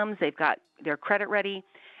incomes. They've got their credit ready.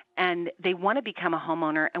 And they want to become a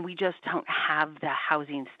homeowner, and we just don't have the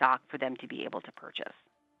housing stock for them to be able to purchase.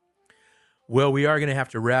 Well, we are going to have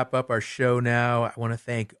to wrap up our show now. I want to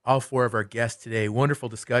thank all 4 of our guests today. Wonderful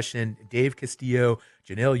discussion. Dave Castillo,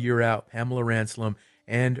 Janelle Urout, Pamela Ranslum,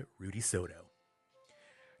 and Rudy Soto.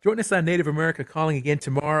 Join us on Native America Calling again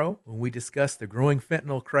tomorrow when we discuss the growing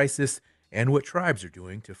fentanyl crisis and what tribes are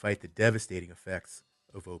doing to fight the devastating effects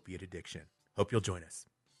of opiate addiction. Hope you'll join us.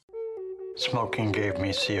 Smoking gave me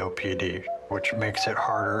COPD, which makes it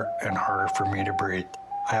harder and harder for me to breathe.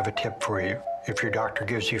 I have a tip for you. If your doctor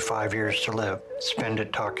gives you 5 years to live, spend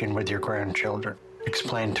it talking with your grandchildren.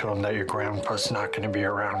 Explain to them that your grandpa's not going to be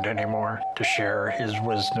around anymore to share his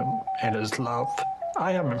wisdom and his love.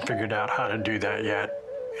 I haven't figured out how to do that yet.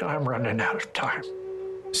 I'm running out of time.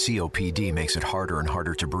 COPD makes it harder and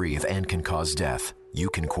harder to breathe and can cause death. You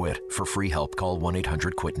can quit. For free help, call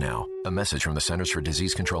 1-800-QUIT-NOW. A message from the Centers for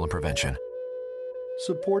Disease Control and Prevention.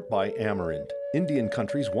 Support by Amarant, Indian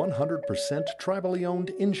Country's 100% tribally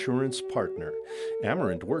owned insurance partner.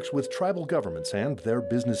 Amerant works with tribal governments and their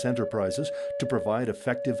business enterprises to provide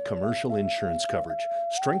effective commercial insurance coverage,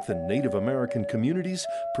 strengthen Native American communities,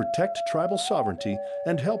 protect tribal sovereignty,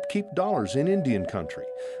 and help keep dollars in Indian Country.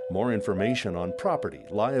 More information on property,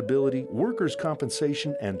 liability, workers'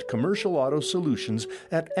 compensation, and commercial auto solutions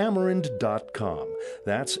at Amerind.com.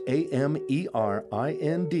 That's AMERIND.com.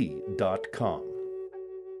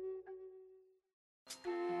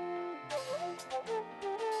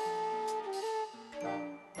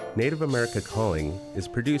 Native America Calling is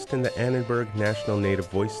produced in the Annenberg National Native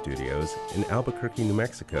Voice Studios in Albuquerque, New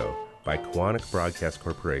Mexico by Kawanak Broadcast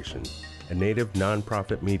Corporation, a Native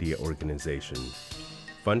nonprofit media organization.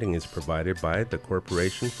 Funding is provided by the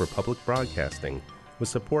Corporation for Public Broadcasting with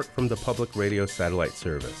support from the Public Radio Satellite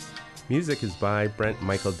Service. Music is by Brent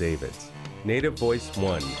Michael Davids. Native Voice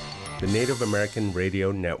One, the Native American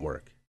Radio Network.